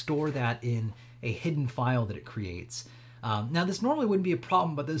happily store that in a hidden file that it creates. Now, this normally wouldn't be a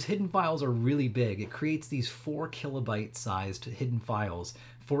problem, but those hidden files are really big. It creates these 4 kilobyte sized hidden files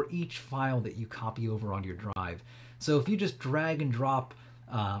for each file that you copy over onto your drive. So if you just drag and drop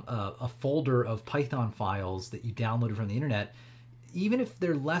a folder of Python files that you downloaded from the internet, even if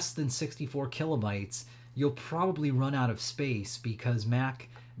they're less than 64 kilobytes, you'll probably run out of space, because Mac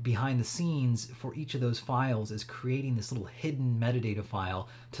behind the scenes for each of those files is creating this little hidden metadata file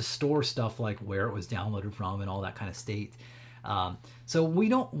to store stuff like where it was downloaded from and all that kind of state. So we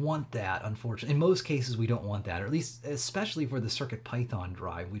don't want that, unfortunately. In most cases, we don't want that, or at least especially for the CircuitPython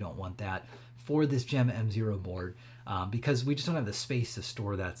drive, we don't want that for this Gemma M0 board, because we just don't have the space to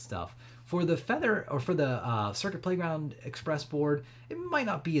store that stuff. For the Feather, or for the Circuit Playground Express board, it might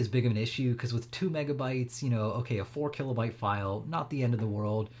not be as big of an issue, because with 2 megabytes, okay, a 4 kilobyte file, not the end of the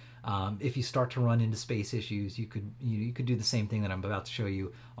world. If you start to run into space issues, you could do the same thing that I'm about to show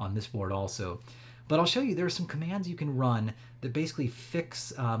you on this board also. But I'll show you there are some commands you can run that basically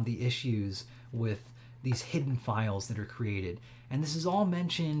fix the issues with these hidden files that are created. And this is all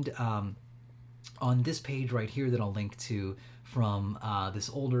mentioned on this page right here that I'll link to from this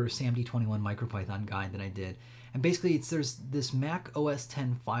older SAMD21 MicroPython guide that I did. And basically there's this Mac OS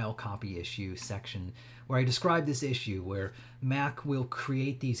 10 file copy issue section where I describe this issue where Mac will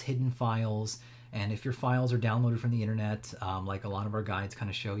create these hidden files. And if your files are downloaded from the internet, like a lot of our guides kind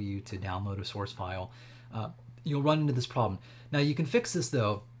of show you to download a source file, you'll run into this problem. Now you can fix this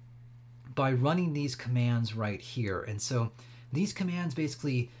though by running these commands right here. And so these commands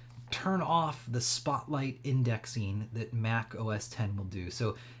basically turn off the spotlight indexing that Mac OS X will do.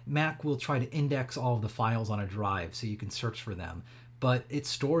 So Mac will try to index all of the files on a drive so you can search for them, but it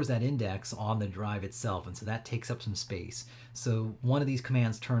stores that index on the drive itself, and so that takes up some space. So one of these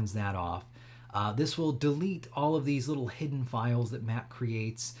commands turns that off. This will delete all of these little hidden files that Mac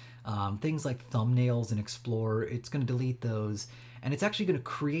creates, things like thumbnails and Explorer. It's going to delete those, and it's actually going to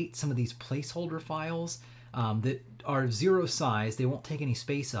create some of these placeholder files that are zero size. They won't take any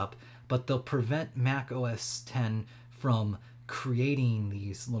space up, but they'll prevent Mac OS X from creating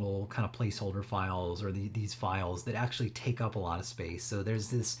these little kind of placeholder files or these files that actually take up a lot of space. So there's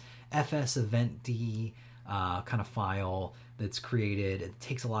this fs event d kind of file that's created. It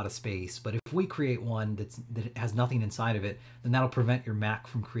takes a lot of space, but if we create one that has nothing inside of it, then that'll prevent your Mac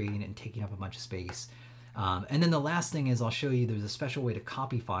from creating it and taking up a bunch of space. And then the last thing is I'll show you there's a special way to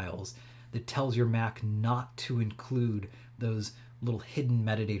copy files that tells your Mac not to include those little hidden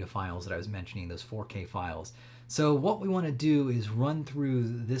metadata files that I was mentioning, those 4K files. So what we want to do is run through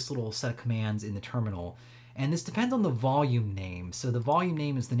this little set of commands in the terminal, and this depends on the volume name. So the volume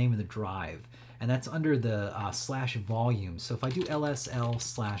name is the name of the drive, and that's under the /volumes. So if I do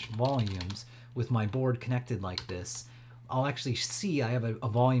lsl/volumes with my board connected like this, I'll actually see I have a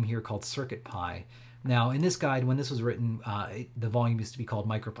volume here called CircuitPy. Now in this guide, when this was written, the volume used to be called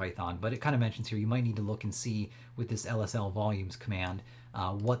MicroPython, but it kind of mentions here you might need to look and see with this lsl volumes command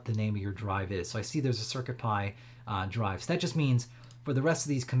what the name of your drive is. So I see there's a CircuitPy drive. So that just means for the rest of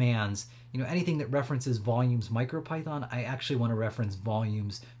these commands, anything that references volumes MicroPython, I actually want to reference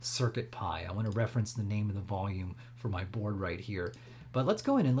volumes CircuitPy. I want to reference the name of the volume for my board right here. But let's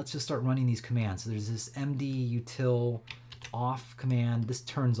go in and let's just start running these commands. So there's this md util off command. This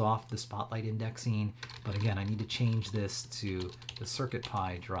turns off the spotlight indexing, but again, I need to change this to the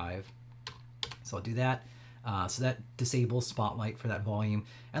CircuitPy drive. So I'll do that. So that disables spotlight for that volume.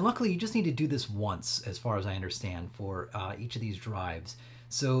 And luckily you just need to do this once, as far as I understand, for each of these drives.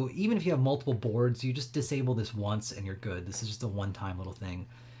 So even if you have multiple boards, you just disable this once and you're good. This is just a one-time little thing.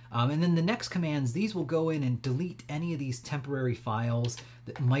 And then the next commands, these will go in and delete any of these temporary files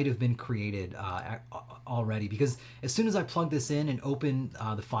that might have been created already. Because as soon as I plug this in and open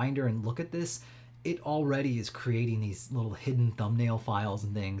the Finder and look at this, it already is creating these little hidden thumbnail files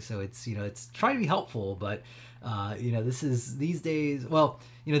and things. So it's, it's trying to be helpful, but this is these days,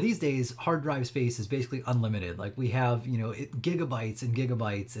 these days hard drive space is basically unlimited. Like we have, gigabytes and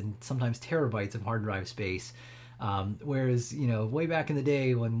gigabytes and sometimes terabytes of hard drive space. Whereas, way back in the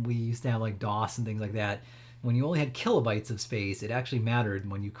day when we used to have like DOS and things like that, when you only had kilobytes of space, it actually mattered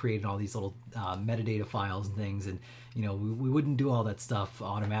when you created all these little metadata files and things. And, we wouldn't do all that stuff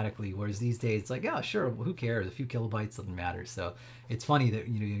automatically. Whereas these days, it's like, yeah, sure, well, who cares? A few kilobytes doesn't matter. So it's funny that,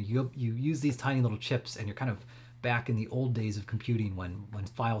 you use these tiny little chips and you're kind of back in the old days of computing when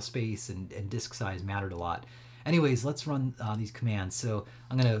file space and disk size mattered a lot. Anyways, let's run these commands. So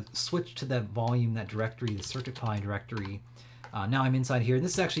I'm going to switch to that volume, that directory, the CircuitPy directory. Now I'm inside here.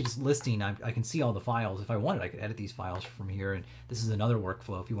 This is actually just listing. I can see all the files. If I wanted, I could edit these files from here. And this is another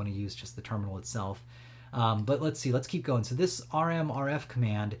workflow if you want to use just the terminal itself. But let's see. Let's keep going. So this rmrf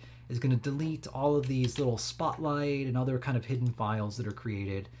command is going to delete all of these little spotlight and other kind of hidden files that are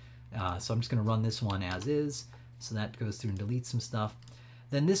created. So I'm just going to run this one as is. So that goes through and deletes some stuff.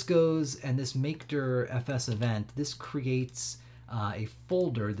 Then this goes, and this makedir fs event, this creates a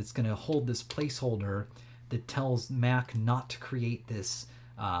folder that's going to hold this placeholder that tells Mac not to create this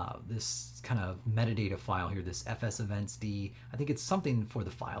this kind of metadata file here, this fs events d. I think it's something for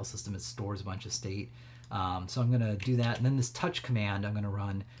the file system. It stores a bunch of state. So I'm going to do that. And then this touch command I'm going to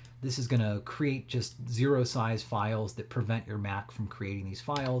run. This is going to create just zero size files that prevent your Mac from creating these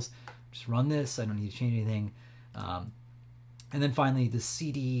files. Just run this. I don't need to change anything. And then finally, the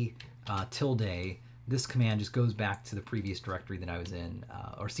cd tilde, this command just goes back to the previous directory that I was in,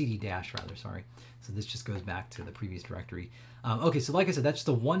 or cd dash rather, sorry. So this just goes back to the previous directory. Okay, so like I said, that's just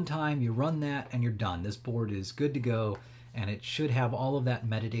the one time you run that and you're done. This board is good to go, and it should have all of that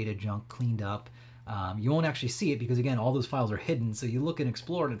metadata junk cleaned up. You won't actually see it because, again, all those files are hidden. So you look in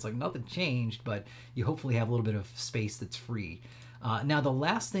Explorer and it's like nothing changed, but you hopefully have a little bit of space that's free. Now, the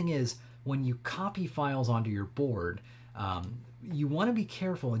last thing is when you copy files onto your board, you want to be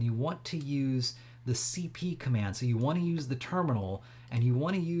careful and you want to use the cp command. So you want to use the terminal and you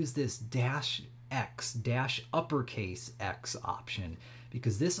want to use this -x, uppercase X option,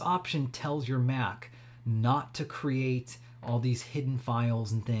 because this option tells your Mac not to create all these hidden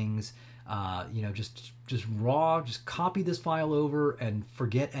files and things you know, just raw, just copy this file over and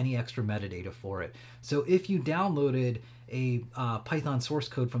forget any extra metadata for it. So if you downloaded a Python source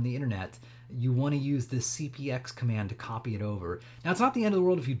code from the internet, you want to use this cpx command to copy it over. Now, it's not the end of the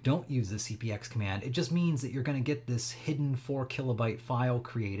world if you don't use the cpx command. It just means that you're going to get this hidden 4 kilobyte file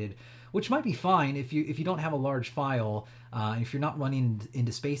created, which might be fine if you don't have a large file. If you're not running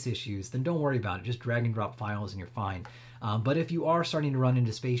into space issues, then don't worry about it. Just drag and drop files and you're fine. But if you are starting to run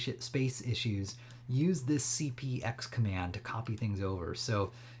into space issues, use this cpx command to copy things over.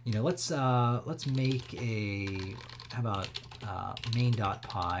 So, you know, let's make a, how about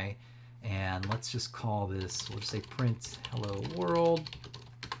main.py, and let's just call this, we'll just say print hello world.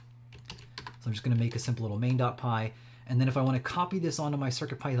 So I'm just going to make a simple little main.py. And then if I want to copy this onto my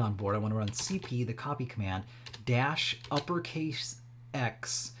CircuitPython board, I want to run cp, the copy command, dash uppercase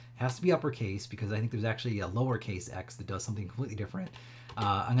x. It has to be uppercase because I think there's actually a lowercase x that does something completely different.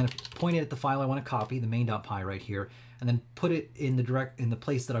 I'm going to point it at the file I want to copy, the main.py right here, and then put it in the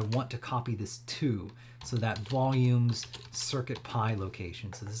place that I want to copy this to. So that volumes CircuitPy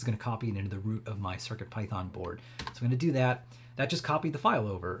location. So this is going to copy it into the root of my CircuitPython board. So I'm going to do that. That just copied the file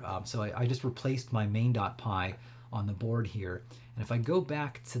over. So I just replaced my main.py on the board here. And if I go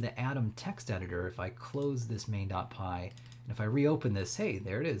back to the Atom text editor, if I close this main.py, and if I reopen this, hey,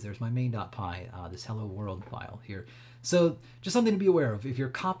 there it is. There's my main.py, this hello world file here. So just something to be aware of. If you're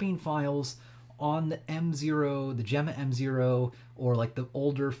copying files on the M0, the Gemma M0, or like the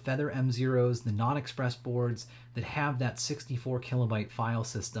older Feather M0s, the non-express boards that have that 64 kilobyte file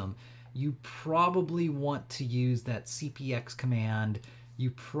system, you probably want to use that cpx command.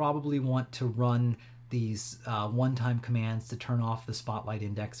 You probably want to run these one-time commands to turn off the spotlight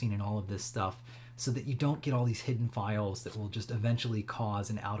indexing and all of this stuff so that you don't get all these hidden files that will just eventually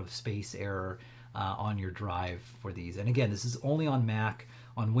cause an out-of-space error on your drive for these. And again, this is only on Mac.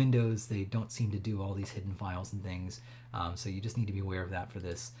 On Windows, they don't seem to do all these hidden files and things, so you just need to be aware of that for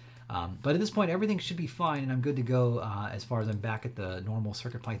this. But at this point, everything should be fine, and I'm good to go as far as I'm back at the normal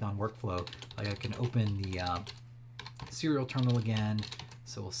CircuitPython workflow. Like I can open the serial terminal again.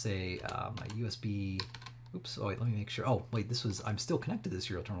 So we'll say my USB, oops, oh wait, let me make sure. Oh wait, I'm still connected to the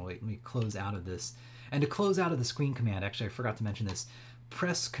serial terminal. Wait, let me close out of this. And to close out of the screen command, actually I forgot to mention this,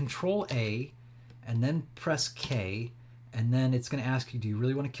 press Control A and then press K, and then it's going to ask you, do you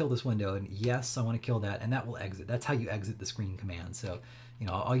really want to kill this window? And yes, I want to kill that, and that will exit. That's how you exit the screen command. So, you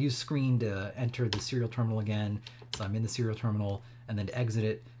know, I'll use screen to enter the serial terminal again. So I'm in the serial terminal, and then to exit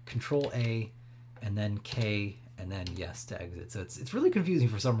it, Control A, and then K, and then yes to exit. So it's really confusing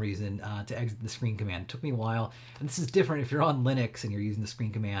for some reason to exit the screen command. It took me a while, and this is different if you're on Linux and you're using the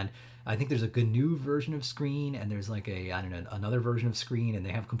screen command. I think there's a GNU version of screen, and there's like a, I don't know, another version of screen, and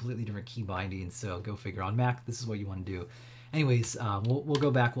they have completely different key bindings. So go figure. On Mac, this is what you want to do. Anyways, we'll go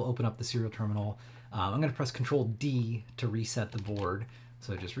back. We'll open up the serial terminal. I'm going to press Control D to reset the board.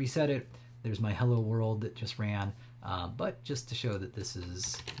 So just reset it. There's my hello world that just ran. But just to show that this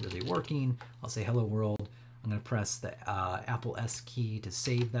is really working, I'll say hello world. I'm going to press the Apple S key to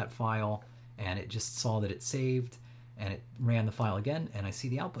save that file, and it just saw that it saved, and it ran the file again, and I see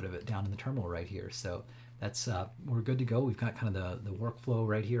the output of it down in the terminal right here. So that's we're good to go. We've got kind of the workflow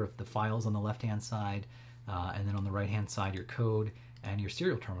right here of the files on the left-hand side, and then on the right-hand side your code and your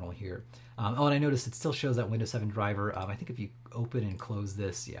serial terminal here. Oh, and I noticed it still shows that Windows 7 driver. I think if you open and close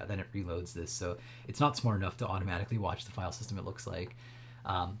this, yeah, then it reloads this. So it's not smart enough to automatically watch the file system, it looks like.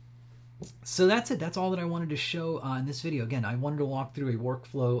 So that's it. That's all that I wanted to show in this video. Again, I wanted to walk through a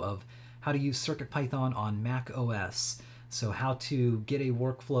workflow of how to use CircuitPython on macOS. So how to get a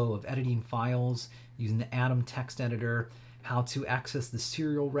workflow of editing files using the Atom text editor, how to access the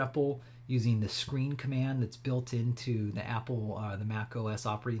serial REPL using the screen command that's built into the Apple, the macOS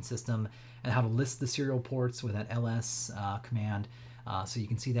operating system, and how to list the serial ports with that ls command. So you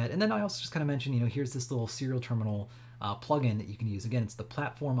can see that. And then I also just kind of mentioned, you know, here's this little serial terminal plugin that you can use. Again, it's the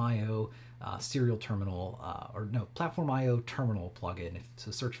Platform.io serial terminal, Platform.io terminal plugin.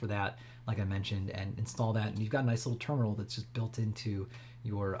 So search for that, like I mentioned, and install that, and you've got a nice little terminal that's just built into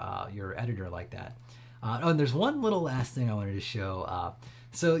your editor like that. Oh, and there's one little last thing I wanted to show.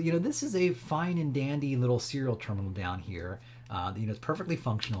 So, you know, this is a fine and dandy little serial terminal down here. You know, it's perfectly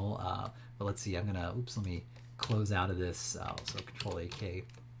functional, but let's see, I'm gonna, oops, let me close out of this, so Control AK.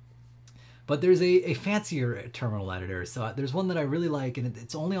 But there's a fancier terminal editor. So there's one that I really like, and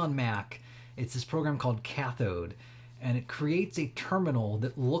it's only on Mac. It's this program called Cathode, and it creates a terminal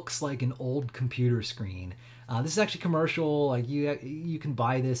that looks like an old computer screen. This is actually commercial. Like you can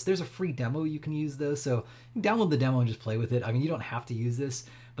buy this. There's a free demo you can use though, so you can download the demo and just play with it. I mean, you don't have to use this,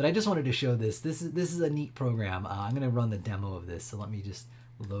 but I just wanted to show this. This is a neat program. I'm going to run the demo of this. So let me just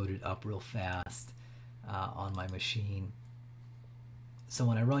load it up real fast on my machine. So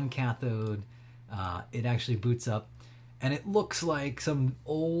when I run cathode, it actually boots up, and it looks like some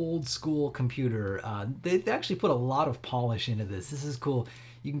old school computer. They actually put a lot of polish into this. This is cool.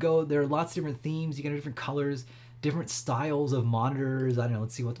 You can go, there are lots of different themes. You can have different colors, different styles of monitors. I don't know,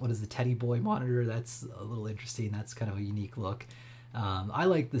 let's see, what is the Teddy Boy monitor? That's a little interesting. That's kind of a unique look. I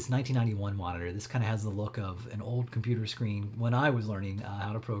like this 1991 monitor. This kind of has the look of an old computer screen when I was learning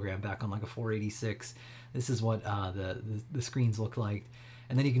how to program back on like a 486. This is what the screens look like.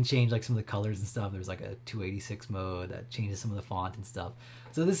 And then you can change like some of the colors and stuff. There's like a 286 mode that changes some of the font and stuff.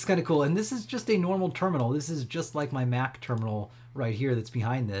 So this is kind of cool. And this is just a normal terminal. This is just like my Mac terminal right here that's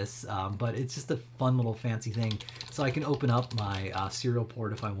behind this. But it's just a fun little fancy thing. So I can open up my serial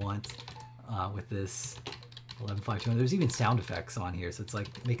port if I want with this 11.520. There's even sound effects on here. So it's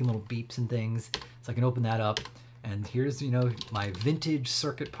like making little beeps and things. So I can open that up. And here's, you know, my vintage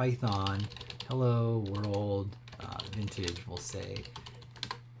CircuitPython. Hello world, vintage, we'll say.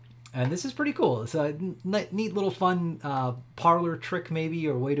 And this is pretty cool. It's a neat little fun parlor trick maybe,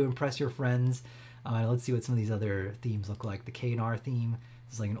 or way to impress your friends. Let's see what some of these other themes look like. The K&R theme.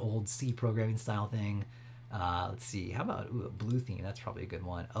 This is like an old C programming style thing. Let's see. How about a blue theme? That's probably a good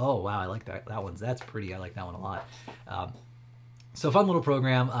one. Oh, wow. I like that. That's pretty. I like that one a lot. So fun little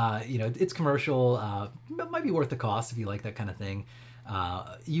program. You know, it's commercial. It might be worth the cost if you like that kind of thing.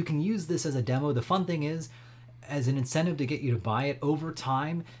 You can use this as a demo. The fun thing is, as an incentive to get you to buy it, over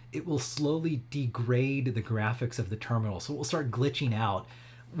time, it will slowly degrade the graphics of the terminal. So it will start glitching out,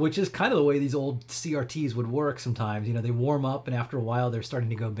 which is kind of the way these old CRTs would work sometimes. You know, they warm up and after a while they're starting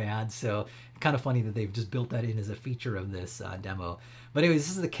to go bad. So kind of funny that they've just built that in as a feature of this demo. But anyways,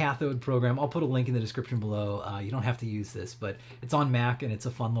 this is the cathode program. I'll put a link in the description below. You don't have to use this, but it's on Mac and it's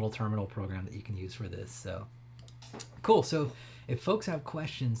a fun little terminal program that you can use for this. So cool. So if folks have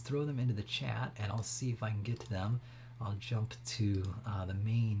questions, throw them into the chat and I'll see if I can get to them. I'll jump to the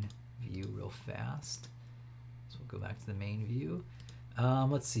main view real fast. So we'll go back to the main view.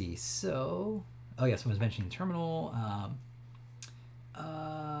 Let's see. So, oh yes, I was mentioning terminal.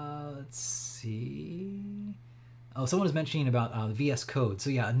 Let's see. Oh, someone was mentioning about VS Code. So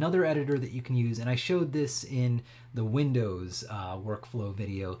yeah, another editor that you can use, and I showed this in the Windows workflow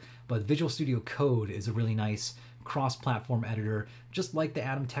video, but Visual Studio Code is a really nice cross-platform editor, just like the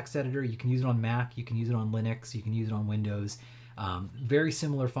Atom text editor. You can use it on Mac, you can use it on Linux, you can use it on Windows. Very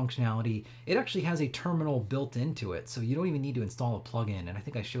similar functionality. It actually has a terminal built into it, so you don't even need to install a plugin, and I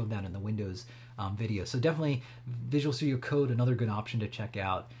think I showed that in the Windows video. So definitely Visual Studio Code, another good option to check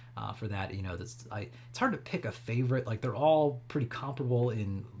out for that. You know, it's hard to pick a favorite. Like, they're all pretty comparable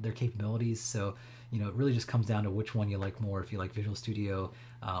in their capabilities, so you know, it really just comes down to which one you like more, if you like Visual Studio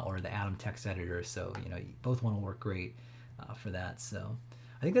or the Atom text editor. So, you know, both one will work great for that. So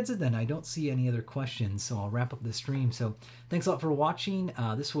I think that's it then. I don't see any other questions, so I'll wrap up the stream. So thanks a lot for watching.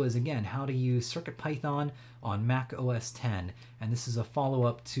 This was, again, how to use CircuitPython on macOS 10. And this is a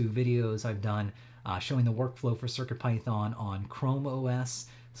follow-up to videos I've done showing the workflow for CircuitPython on Chrome OS.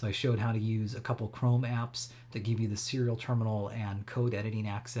 So I showed how to use a couple Chrome apps that give you the serial terminal and code editing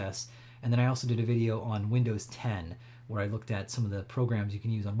access. And then I also did a video on Windows 10 where I looked at some of the programs you can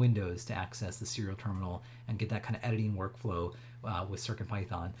use on Windows to access the serial terminal and get that kind of editing workflow with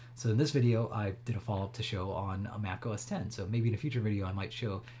CircuitPython. So in this video, I did a follow-up to show on macOS 10. So maybe in a future video, I might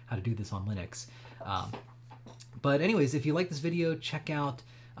show how to do this on Linux. But anyways, if you like this video, check out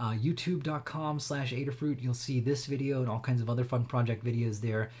youtube.com/Adafruit. You'll see this video and all kinds of other fun project videos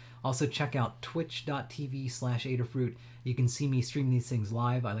there. Also check out twitch.tv/Adafruit. You can see me stream these things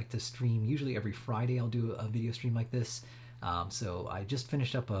live. I like to stream usually every Friday. I'll do a video stream like this. So I just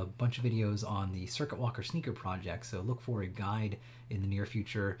finished up a bunch of videos on the Circuit Walker sneaker project. So look for a guide in the near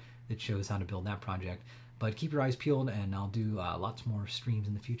future that shows how to build that project. But keep your eyes peeled, and I'll do lots more streams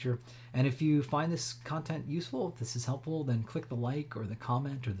in the future. And if you find this content useful, if this is helpful, then click the like or the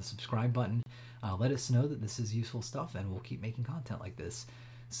comment or the subscribe button. Let us know that this is useful stuff, and we'll keep making content like this.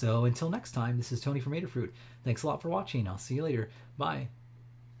 So until next time, this is Tony from Adafruit. Thanks a lot for watching. I'll see you later. Bye.